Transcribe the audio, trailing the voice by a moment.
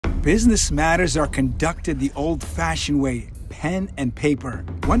Business matters are conducted the old-fashioned way, pen and paper.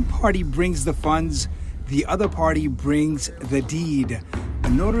 One party brings the funds, the other party brings the deed. A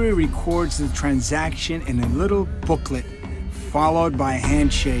notary records the transaction in a little booklet, followed by a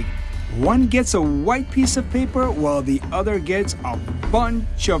handshake. One gets a white piece of paper while the other gets a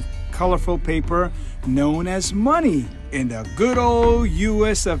bunch of colorful paper known as money. In the good old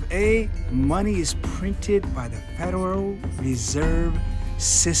US of A, money is printed by the Federal Reserve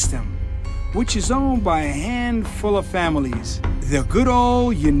System, which is owned by a handful of families. The good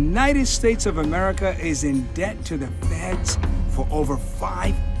old United States of America is in debt to the feds for over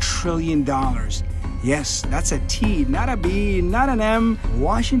 $5 trillion. Yes, that's a T, not a B, not an M.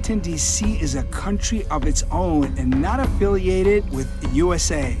 Washington, D.C. is a country of its own and not affiliated with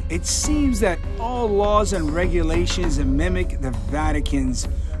USA. It seems that all laws and regulations mimic the Vatican's,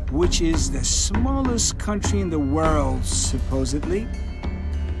 which is the smallest country in the world, supposedly.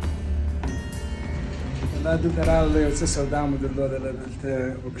 لا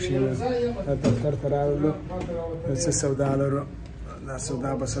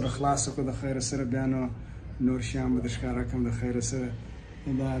سودا بسر خلاص کو د خیر سره بیانو نور شام د ښکارا کم د خیر سره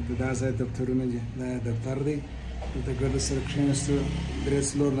دا ځای دفترونه دي دا دفتر دی د ګرد سره کښینستو درې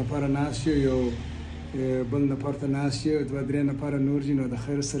څلور نفره ناست یو بل نفر ته ناست یو دوه درې نفره نور دي نو د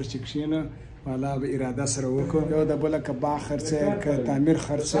خیر سره چې کښینه والا به اراده سره وکړو یو د بله که باغ خرڅه که تعمیر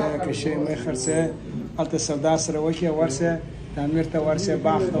خرڅه که شی مې خرڅه هلته سودا سره وکړي ورسه تعمیر ته ورسه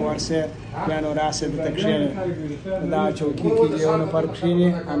باغ ته ورسه بیا نو راسه دلته کښېنه دا چوکۍ کې یو نفر کښېني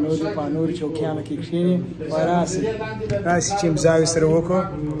نور په نورو چوکیانو کې کښېني وراسه راسه چې امضا یې سره وکړو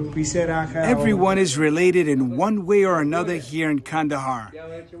پیسې راکړه. Everyone is related in one way or another here in Kandahar.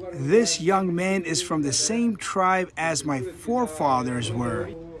 This young man is from the same tribe as my forefathers were.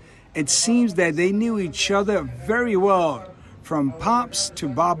 It seems that they knew each other very well, from pops to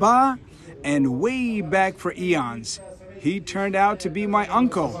baba and way back for eons. He turned out to be my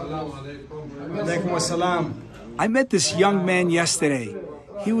uncle. I met this young man yesterday.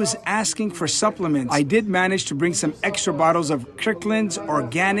 He was asking for supplements. I did manage to bring some extra bottles of Kirkland's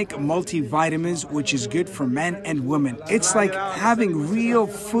organic multivitamins, which is good for men and women. It's like having real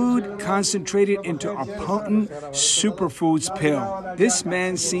food concentrated into a potent superfoods pill. This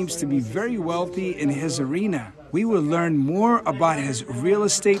man seems to be very wealthy in his arena. We will learn more about his real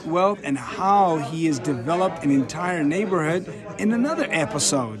estate wealth and how he has developed an entire neighborhood in another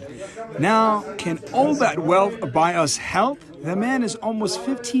episode. Now, can all that wealth buy us health? The man is almost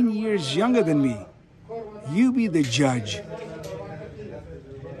 15 years younger than me. You be the judge.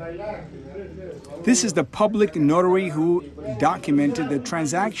 This is the public notary who documented the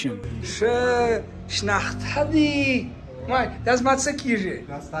transaction.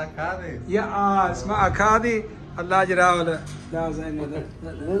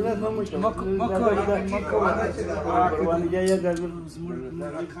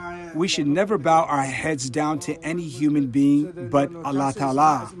 We should never bow our heads down to any human being but Allah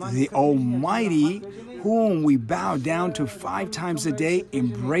Ta'ala, the Almighty, whom we bow down to 5 times a day,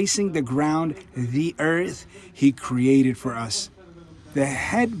 embracing the ground, the earth He created for us. The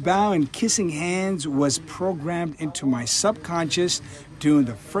head bow and kissing hands was programmed into my subconscious during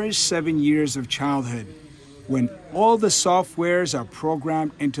the first 7 years of childhood, when all the softwares are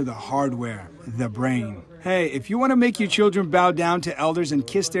programmed into the hardware, the brain. Hey, if you want to make your children bow down to elders and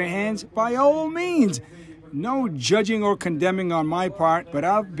kiss their hands, by all means. No judging or condemning on my part, but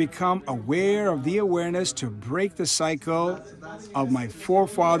I've become aware of the awareness to break the cycle of my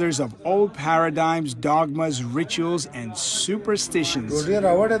forefathers of old paradigms, dogmas, rituals, and superstitions.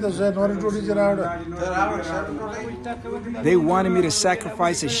 They wanted me to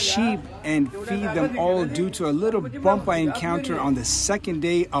sacrifice a sheep and feed them all due to a little bump I encountered on the second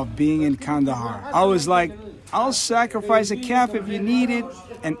day of being in Kandahar. I was like, I'll sacrifice a calf if you need it.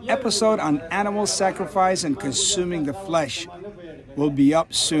 An episode on animal sacrifice and consuming the flesh will be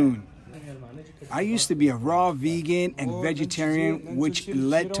up soon. I used to be a raw vegan and vegetarian, which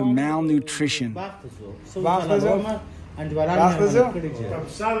led to malnutrition.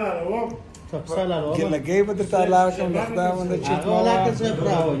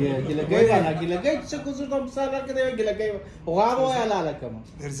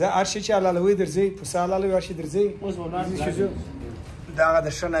 دا د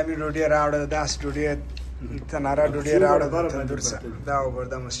شنامي ډوډۍ راوړه داس ډوډۍ تناره ډوډۍ راوړه تندور سره دا وګور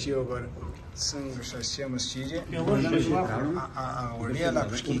د مسجد وګور څنګه شاسيه مسجد وړیا لا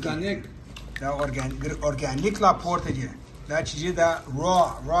پښکی دا اورګانیک لا پورته دي دا چې دا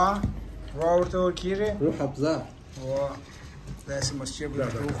را ورته کیږي روح حفظه او دا سم مسجد د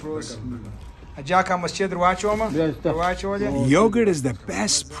توفروس Yogurt is the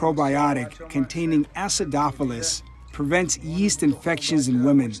best probiotic containing acidophilus. Prevents yeast infections in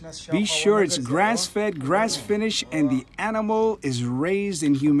women. Be sure it's grass-fed, grass-finished, and the animal is raised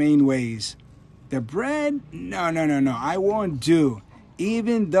in humane ways. The bread? No, I won't do.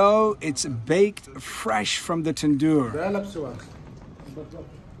 Even though it's baked fresh from the tandoor.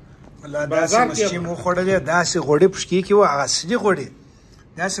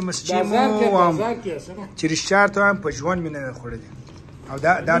 او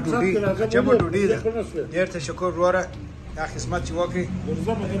دا ډوډۍ جبه ډوډۍ ده ډېر تشکر وروره دا خدمت چې وکړي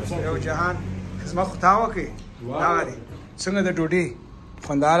یو جهان خدمت خو تا وکړي دا دی څنګه د ډوډۍ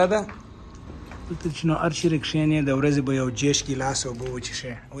خونداره ده دلته چې نو هر چیرې کښېنې د ورځې به یو جیش ګیلاس اوبه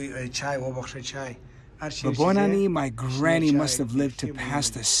وڅښې چای وبخښه چای. Babonani, my granny must have lived to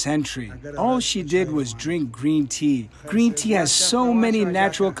past a century. All she did was drink green tea. Green tea has so many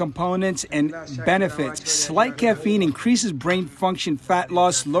natural components and benefits. Slight caffeine increases brain function, fat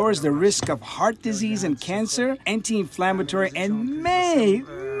loss, lowers the risk of heart disease and cancer, anti-inflammatory, and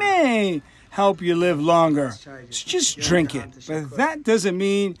may help you live longer. So just drink it. But that doesn't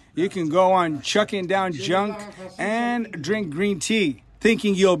mean you can go on chucking down junk and drink green tea,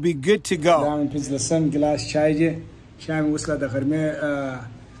 thinking you'll be good to go. I'll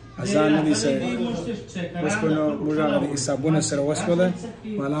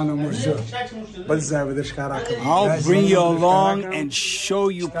bring you along and show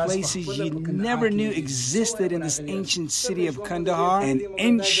you places you never knew existed in this ancient city of Kandahar, and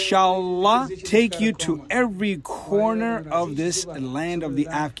inshallah take you to every corner of this land of the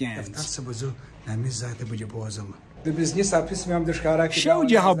Afghans.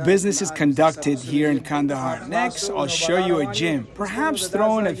 Showed you how business is conducted here in Kandahar. Next, I'll show you a gym. Perhaps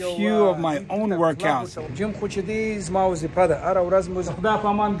throw in a few of my own workouts.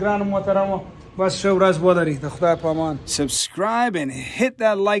 Subscribe and hit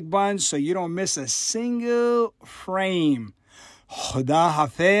that like button so you don't miss a single frame. Khuda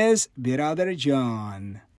Hafiz, Biradar John.